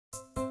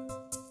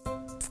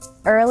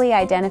early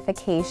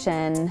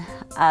identification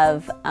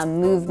of a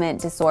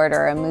movement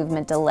disorder, a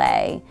movement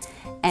delay,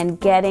 and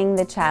getting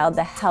the child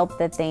the help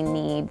that they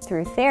need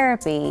through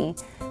therapy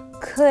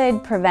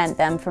could prevent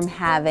them from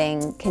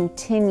having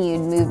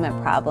continued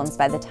movement problems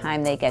by the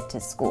time they get to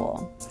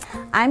school.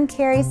 I'm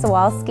Carrie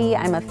Sawulski.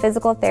 I'm a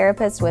physical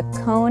therapist with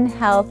Cone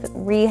Health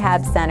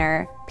Rehab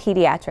Center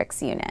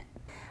Pediatrics Unit.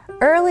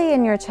 Early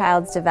in your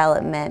child's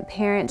development,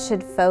 parents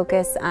should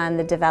focus on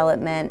the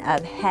development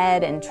of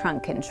head and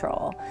trunk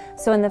control.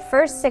 So in the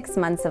first 6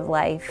 months of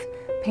life,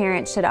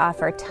 parents should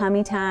offer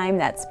tummy time.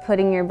 That's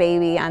putting your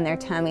baby on their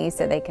tummy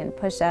so they can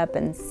push up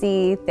and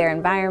see their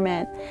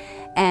environment.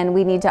 And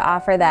we need to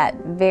offer that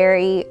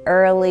very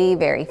early,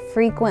 very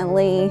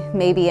frequently,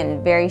 maybe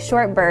in very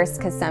short bursts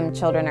because some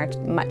children are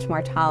much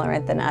more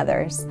tolerant than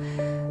others.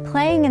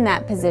 Playing in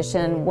that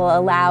position will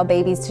allow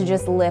babies to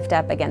just lift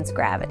up against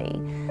gravity.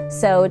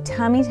 So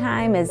tummy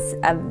time is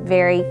a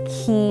very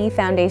key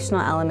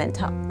foundational element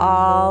to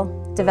all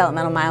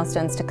developmental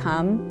milestones to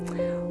come.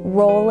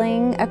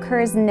 Rolling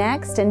occurs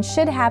next and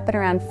should happen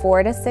around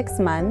 4 to 6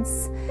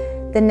 months.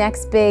 The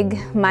next big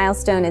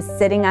milestone is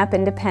sitting up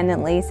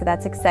independently, so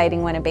that's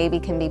exciting when a baby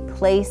can be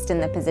placed in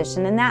the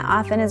position, and that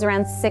often is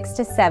around 6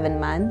 to 7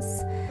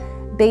 months.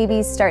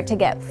 Babies start to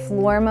get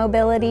floor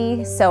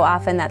mobility, so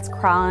often that's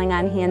crawling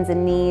on hands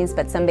and knees,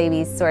 but some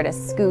babies sort of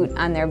scoot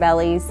on their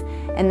bellies,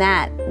 and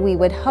that we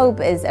would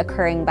hope is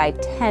occurring by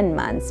 10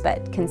 months,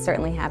 but can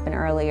certainly happen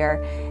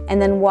earlier.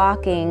 And then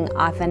walking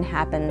often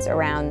happens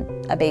around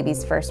a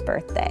baby's first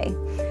birthday.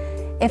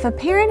 If a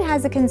parent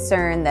has a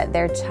concern that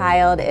their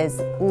child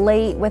is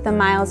late with a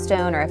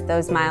milestone, or if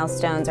those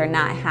milestones are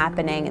not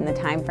happening in the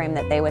time frame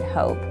that they would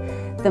hope,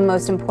 the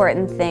most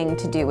important thing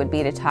to do would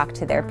be to talk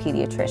to their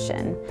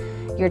pediatrician.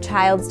 Your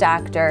child's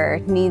doctor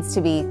needs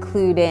to be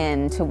clued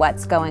in to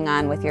what's going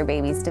on with your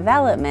baby's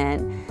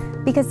development,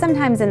 because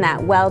sometimes in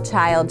that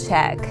well-child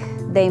check,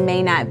 they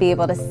may not be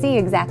able to see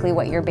exactly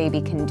what your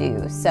baby can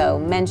do. So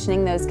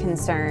mentioning those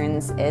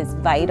concerns is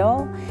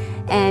vital,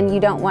 and you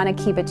don't want to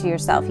keep it to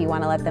yourself. You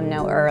want to let them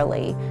know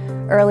early.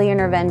 Early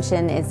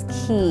intervention is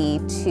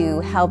key to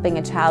helping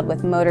a child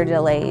with motor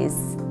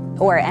delays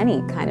or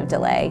any kind of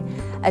delay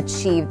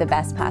achieve the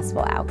best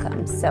possible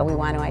outcomes. So we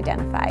want to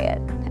identify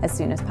it as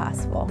soon as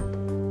possible.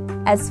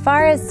 As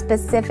far as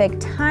specific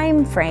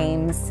time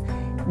frames,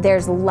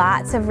 there's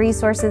lots of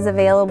resources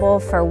available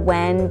for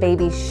when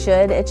babies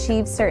should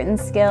achieve certain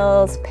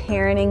skills.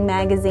 Parenting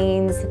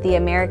magazines, the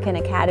American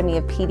Academy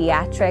of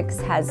Pediatrics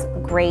has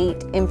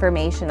great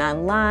information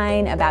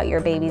online about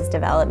your baby's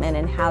development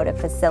and how to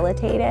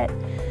facilitate it.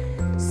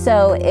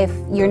 So if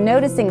you're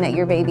noticing that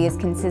your baby is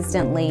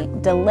consistently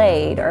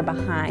delayed or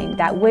behind,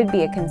 that would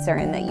be a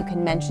concern that you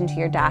can mention to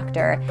your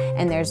doctor,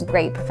 and there's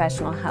great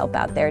professional help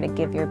out there to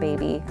give your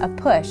baby a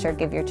push or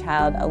give your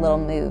child a little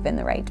move in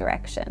the right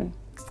direction.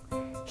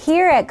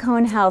 Here at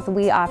Cone Health,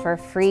 we offer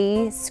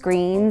free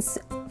screens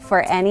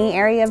for any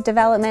area of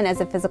development.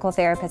 As a physical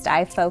therapist,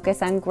 I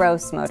focus on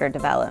gross motor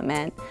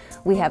development.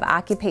 We have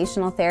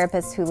occupational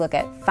therapists who look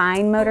at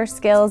fine motor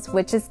skills,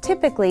 which is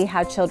typically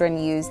how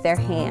children use their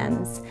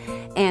hands.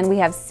 And we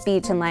have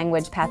speech and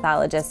language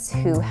pathologists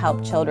who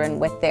help children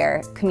with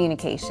their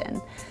communication.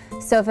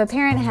 So if a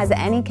parent has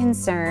any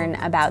concern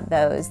about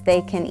those,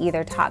 they can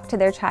either talk to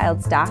their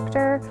child's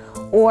doctor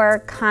or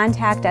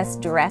contact us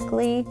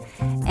directly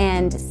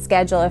and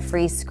schedule a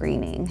free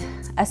screening.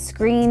 A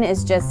screen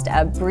is just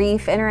a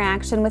brief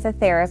interaction with a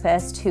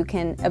therapist who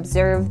can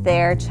observe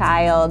their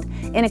child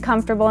in a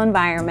comfortable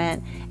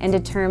environment and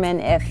determine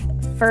if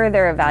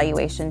further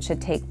evaluation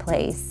should take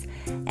place.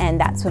 And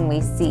that's when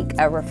we seek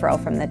a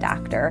referral from the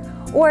doctor.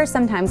 Or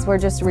sometimes we're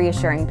just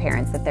reassuring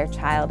parents that their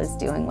child is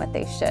doing what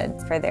they should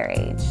for their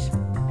age.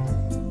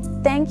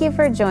 Thank you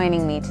for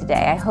joining me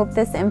today. I hope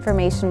this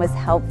information was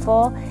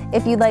helpful.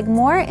 If you'd like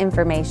more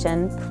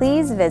information,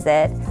 please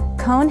visit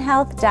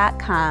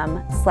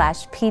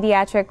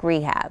conehealth.com/pediatric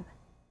rehab.